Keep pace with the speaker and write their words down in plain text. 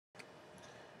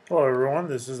Hello everyone,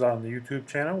 this is on the YouTube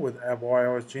channel with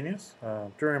iOSGenius.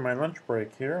 During my lunch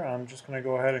break here, I'm just going to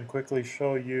go ahead and quickly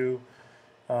show you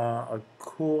a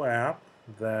cool app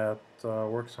that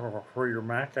works for your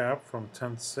Mac app from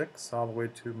 10.6 all the way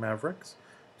to Mavericks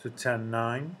to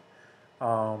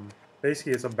 10.9.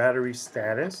 Basically, it's a battery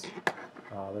status.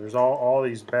 There's all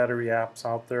these battery apps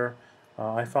out there.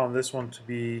 I found this one to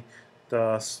be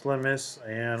the slimmest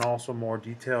and also more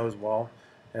detailed as well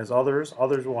as others.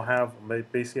 Others will have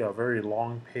basically a very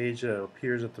long page that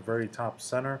appears at the very top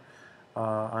center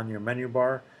on your menu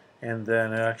bar, and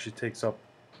then it actually takes up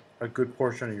a good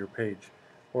portion of your page.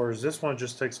 Whereas this one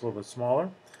just takes a little bit smaller.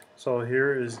 So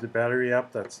here is the battery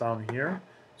app that's down here.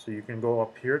 So you can go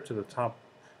up here to the top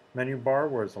menu bar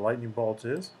where the lightning bolt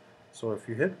is. So if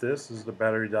you hit this is the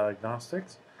battery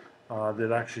diagnostics.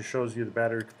 That actually shows you the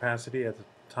battery capacity at the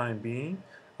time being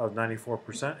of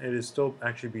 94%. It is still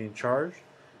actually being charged.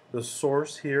 The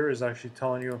source here is actually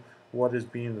telling you what is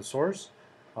being the source.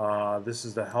 This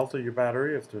is the health of your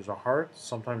battery. If there's a heart,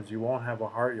 sometimes you won't have a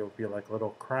heart. You'll be like a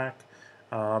little crack.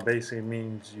 Basically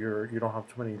means you don't have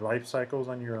too many life cycles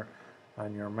on your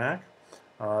Mac.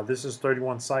 This is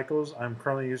 31 cycles. I'm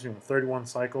currently using 31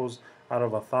 cycles out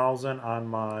of 1,000 on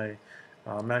my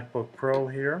MacBook Pro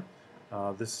here.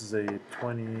 This is a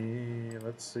 20.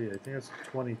 Let's see. I think it's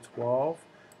 2012.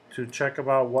 To check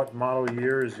about what model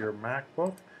year is your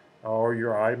MacBook or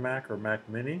your iMac or Mac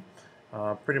Mini.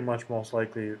 Pretty much most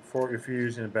likely for if you're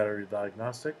using a battery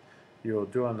diagnostic, you'll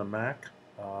do on the Mac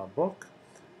book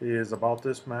is about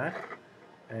this Mac,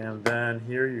 and then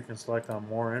here you can select on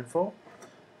more info,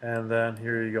 and then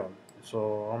here you go.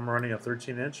 So I'm running a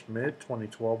 13-inch mid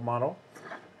 2012 model,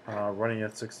 running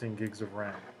at 16 gigs of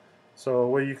RAM. So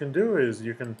what you can do is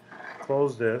you can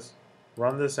close this,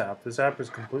 run this app. This app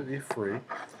is completely free.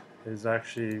 It's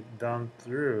actually done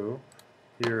through,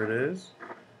 here it is,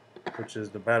 which is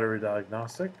the battery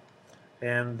diagnostic,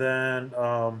 and then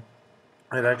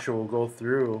it actually will go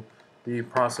through the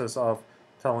process of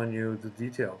telling you the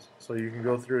details. So you can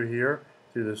go through here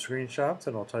through the screenshots,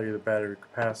 and it'll tell you the battery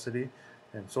capacity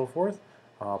and so forth,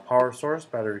 power source,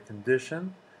 battery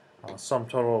condition, sum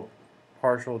total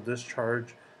partial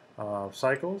discharge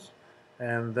cycles,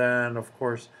 and then of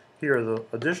course here are the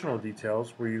additional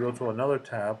details where you go to another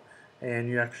tab and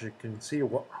you actually can see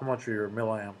how much of your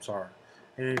milliamps are.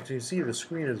 And you can see the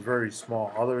screen is very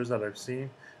small. Others that I've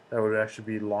seen that would actually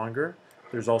be longer.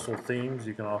 There's also themes.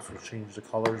 You can also change the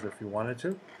colors if you wanted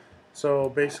to. So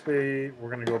basically, we're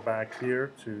going to go back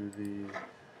here to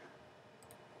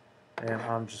and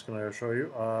I'm just going to show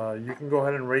you. You can go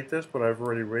ahead and rate this, but I've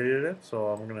already rated it, so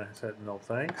I'm going to hit no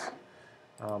thanks.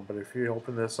 But if you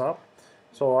open this up,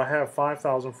 so I have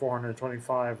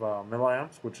 5,425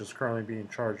 milliamps, which is currently being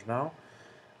charged now.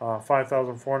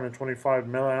 5,425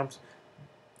 milliamps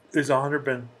is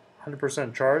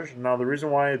 100% charged. Now the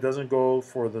reason why it doesn't go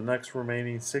for the next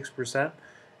remaining 6%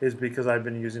 is because I've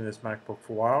been using this MacBook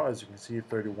for a while. As you can see,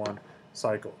 31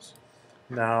 cycles.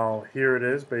 Now here it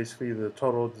is. Basically the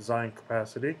total design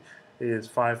capacity is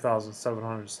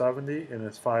 5,770 and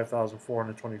it's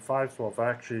 5,425, so I've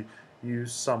actually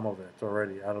used some of it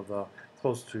already out of the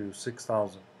close to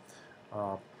 6,000.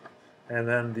 And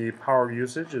then the power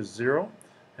usage is 0.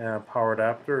 And power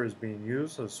adapter is being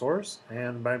used as source,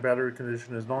 and my battery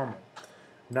condition is normal.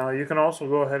 Now you can also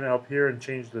go ahead and up here and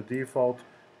change the default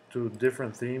to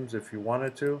different themes if you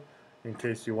wanted to, in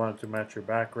case you wanted to match your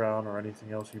background or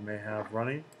anything else you may have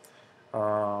running.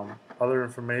 Other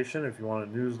information if you want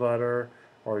a newsletter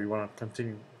or you want to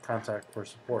continue contact for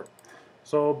support.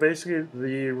 So basically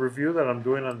the review that I'm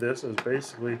doing on this is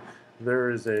basically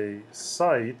there is a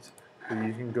site that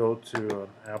you can go to, an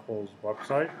Apple's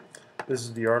website. This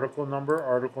is the article number.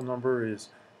 Article number is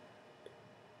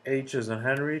H as in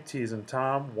Henry, T as in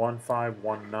Tom,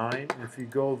 1519. If you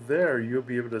go there, you'll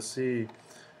be able to see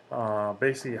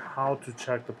basically how to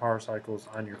check the power cycles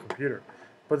on your computer.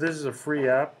 But this is a free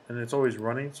app, and it's always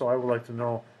running, so I would like to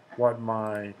know what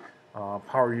my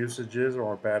power usage is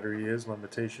or battery is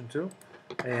limitation to.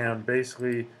 And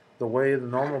basically, the way the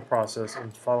normal process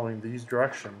in following these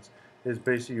directions is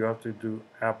basically you have to do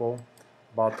Apple,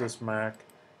 about this Mac,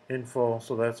 info,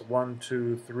 so that's 1,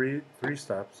 2, 3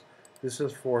 steps. This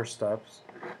is 4 steps,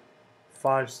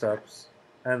 5 steps,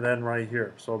 and then right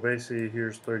here. So basically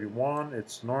here's 31,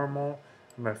 it's normal.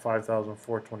 I'm at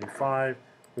 5,425,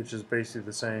 which is basically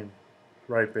the same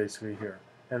right basically here.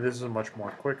 And this is much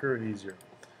more quicker and easier.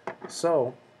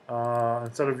 So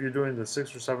instead of you doing the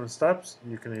 6 or 7 steps,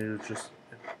 you can either just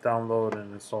download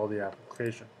and install the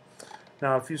application.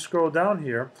 Now if you scroll down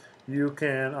here, you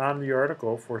can, on the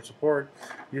article for support,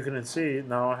 you can see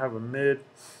now I have a mid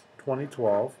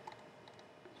 2012.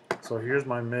 So So here's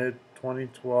my mid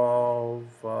 2012,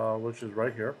 which is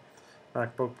right here,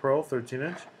 MacBook Pro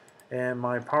 13-inch, and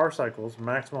my power cycles,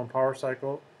 maximum power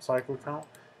cycle count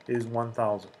is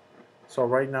 1,000. So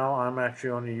right now I'm actually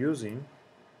only using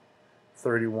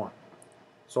 31.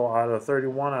 So out of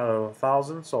 31 out of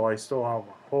 1,000, so I still have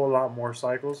a whole lot more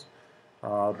cycles.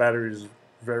 Battery is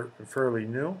fairly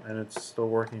new and it's still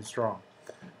working strong.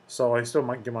 So I still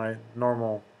might get my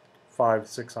normal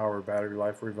 5-6 hour battery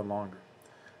life or even longer.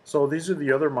 So these are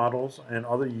the other models and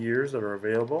other years that are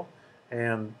available,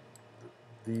 and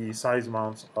the size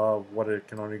amounts of what it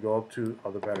can only go up to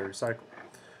of the battery cycle.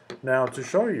 Now to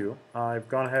show you, I've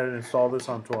gone ahead and installed this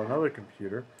onto another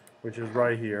computer, which is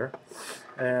right here,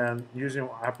 and using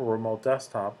Apple Remote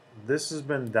Desktop. This has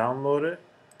been downloaded,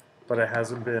 but it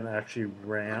hasn't been actually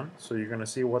ran. So you're going to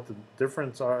see what the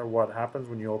difference are, what happens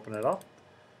when you open it up.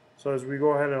 So as we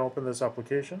go ahead and open this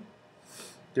application,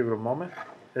 give it a moment.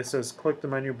 It says click the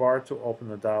menu bar to open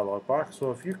the dialog box.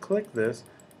 So if you click this,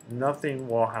 nothing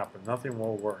will happen, nothing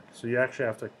will work. So you actually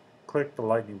have to click the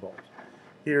lightning bolt.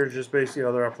 Here is just basically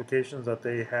other applications that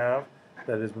they have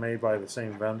that is made by the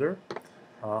same vendor.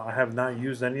 I have not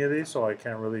used any of these, so I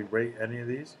can't really rate any of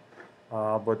these.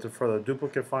 But for the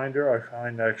duplicate finder, I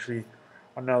find actually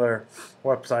another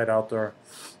website out there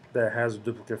that has a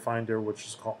duplicate finder, which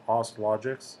is called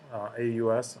AUSLogix,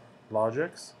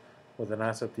 AUSLogix, with an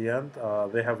S at the end.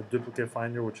 They have a duplicate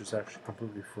finder, which is actually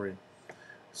completely free.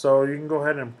 So you can go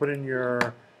ahead and put in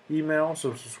your email,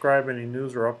 so subscribe any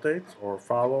news or updates, or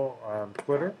follow on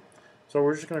Twitter. So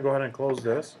we're just going to go ahead and close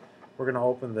this. We're going to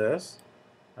open this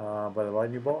by the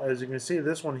lightning bolt. As you can see,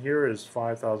 this one here is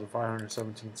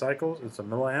 5,517 cycles. It's a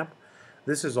milliamp.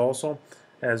 This is also,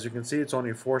 as you can see, it's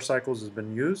only 4 cycles has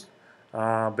been used.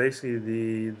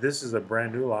 Basically, this is a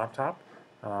brand new laptop.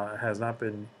 It has not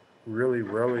been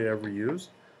rarely ever used.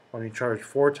 Only charged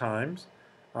 4 times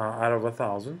out of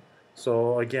 1,000.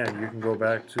 So again, you can go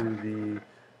back to the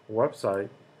website.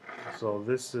 So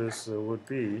this is would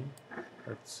be,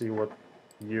 let's see what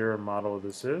year and model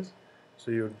this is. So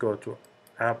you would go to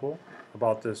Apple,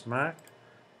 about this Mac,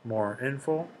 more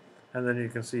info, and then you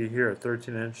can see here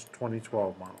 13-inch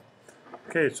 2012 model.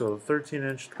 Okay, so the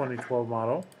 13-inch 2012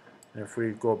 model, and if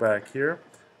we go back here,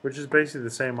 which is basically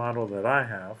the same model that I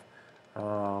have,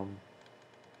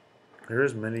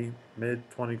 here's mid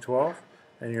 2012,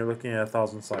 and you're looking at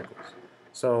 1,000 cycles.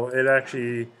 So it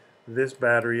actually, this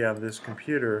battery on this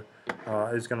computer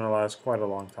is going to last quite a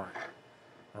long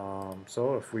time.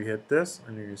 So if we hit this,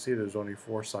 and you can see there's only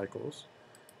 4 cycles.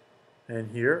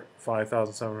 And here,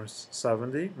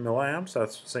 5,770 milliamps.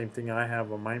 That's the same thing I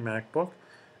have on my MacBook.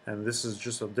 And this is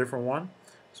just a different one.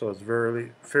 So it's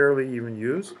fairly even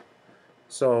used.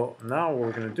 So now what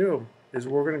we're going to do is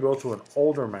we're going to go to an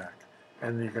older Mac.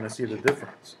 And you're going to see the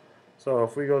difference. So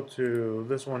if we go to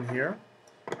this one here,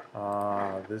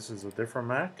 this is a different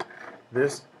Mac.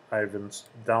 This, I've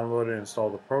downloaded and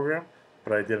installed the program,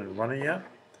 but I didn't run it yet.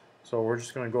 So we're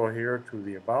just going to go here to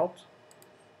the about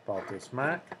this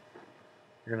Mac.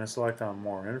 You're going to select on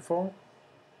more info.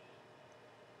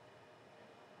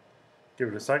 Give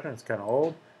it a second, it's kind of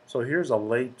old. So here's a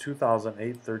late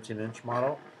 2008 13-inch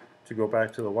model to go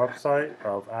back to the website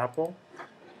of Apple.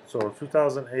 So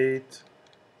 2008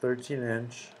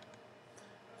 13-inch.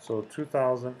 So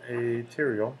 2008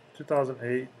 material,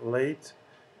 2008 late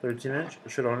 13-inch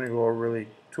should only go really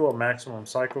to a maximum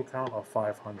cycle count of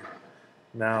 500.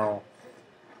 Now,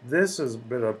 this is a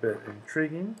bit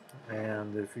intriguing,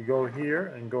 and if you go here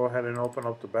and go ahead and open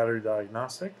up the battery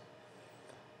diagnostic,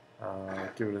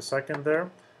 give it a second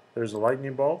there. There's a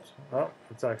lightning bolt. Oh,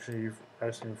 it's actually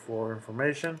asking for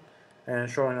information and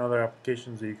showing other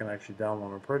applications that you can actually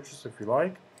download and purchase if you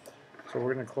like. So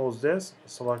we're going to close this,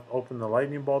 select open the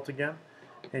lightning bolt again,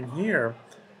 and here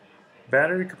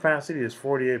battery capacity is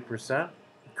 48%,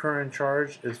 current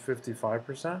charge is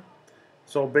 55%.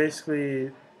 So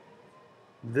basically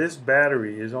this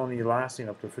battery is only lasting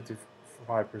up to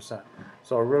 55%.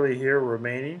 So really here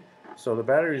remaining, so the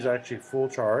battery is actually full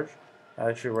charge.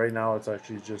 Actually right now it's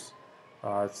actually just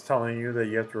it's telling you that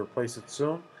you have to replace it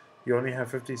soon. You only have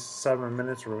 57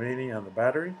 minutes remaining on the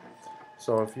battery.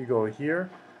 So if you go here,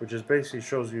 which is basically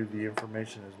shows you the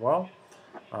information as well,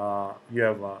 you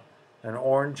have an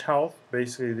orange health.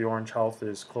 Basically the orange health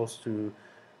is close to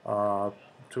a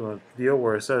deal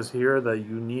where it says here that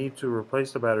you need to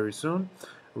replace the battery soon.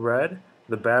 Red,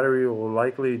 the battery will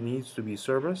likely needs to be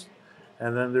serviced.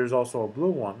 And then there's also a blue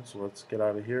one, so let's get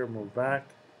out of here, move back.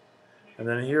 And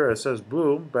then here it says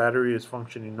blue, battery is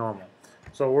functioning normal.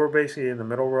 So we're basically in the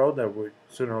middle road that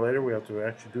sooner or later we have to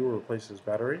actually replace this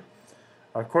battery.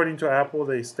 According to Apple,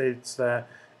 they states that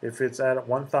if it's at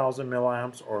 1,000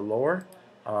 milliamps or lower,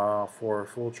 for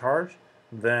full charge,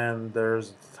 then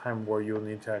there's a time where you'll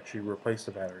need to actually replace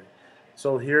the battery.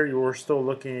 So here you are still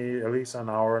looking at least an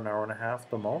hour and a half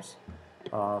the most.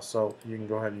 So you can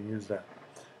go ahead and use that.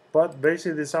 But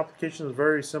basically this application is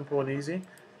very simple and easy.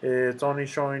 It's only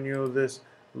showing you this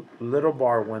little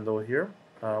bar window here,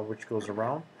 which goes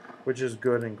around, which is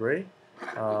good and great.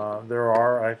 There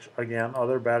are, again,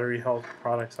 other battery health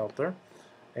products out there.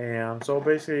 And so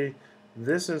basically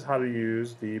this is how to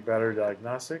use the battery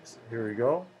diagnostics. Here we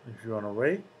go. If you want to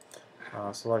rate,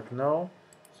 select no.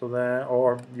 So then,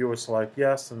 or you would select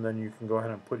yes, and then you can go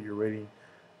ahead and put your rating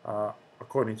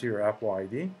according to your Apple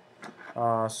ID.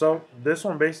 So this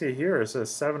one basically here, it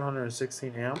says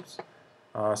 716 amps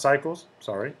cycles,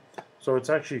 sorry. So it's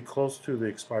actually close to the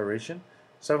expiration,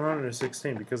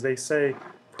 716, because they say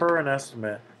per an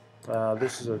estimate,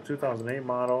 this is a 2008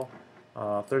 model,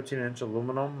 13-inch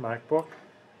aluminum MacBook.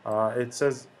 It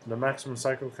says the maximum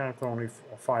cycle count can only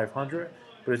 500,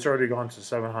 but it's already gone to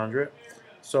 700.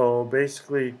 So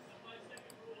basically,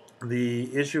 the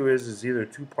issue is either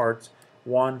two parts.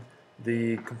 One,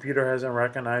 the computer hasn't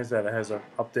recognized that it has an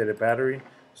updated battery,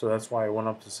 so that's why it went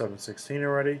up to 716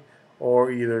 already.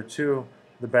 Or either two,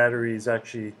 the battery is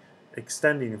actually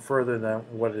extending further than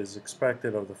what is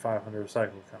expected of the 500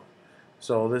 cycle count.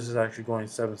 So this is actually going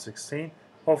 716.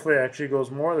 Hopefully it actually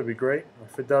goes more, that'd be great.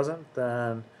 If it doesn't,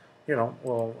 then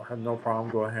we'll have no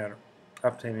problem. Go ahead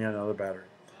obtaining another battery.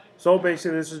 So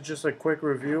basically this is just a quick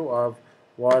review of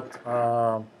what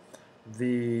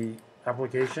the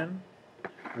application,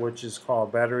 which is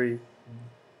called Battery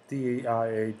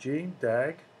DIAG,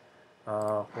 DAG.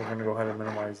 We're going to go ahead and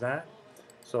minimize that.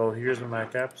 So here's the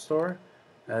Mac App Store.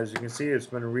 As you can see, it's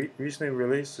been recently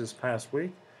released this past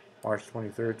week, March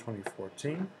 23rd,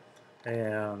 2014.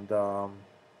 And other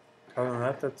than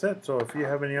that, that's it. So if you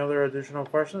have any other additional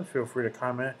questions, feel free to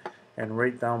comment and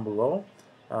rate down below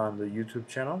on the YouTube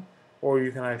channel. Or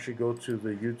you can actually go to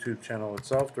the YouTube channel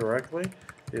itself directly.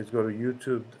 Is go to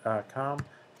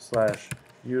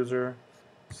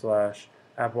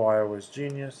youtube.com/user/Apple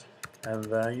iOSGenius, and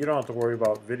then you don't have to worry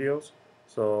about videos.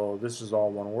 So this is all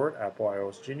one word, Apple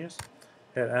iOSGenius.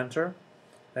 Hit enter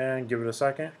and give it a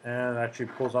second, and it actually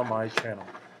pulls up my channel,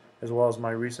 as well as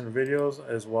my recent videos,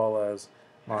 as well as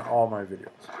all my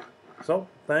videos. So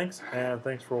thanks, and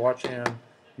thanks for watching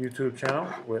YouTube channel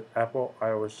with Apple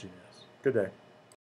iOSGenius. Good day.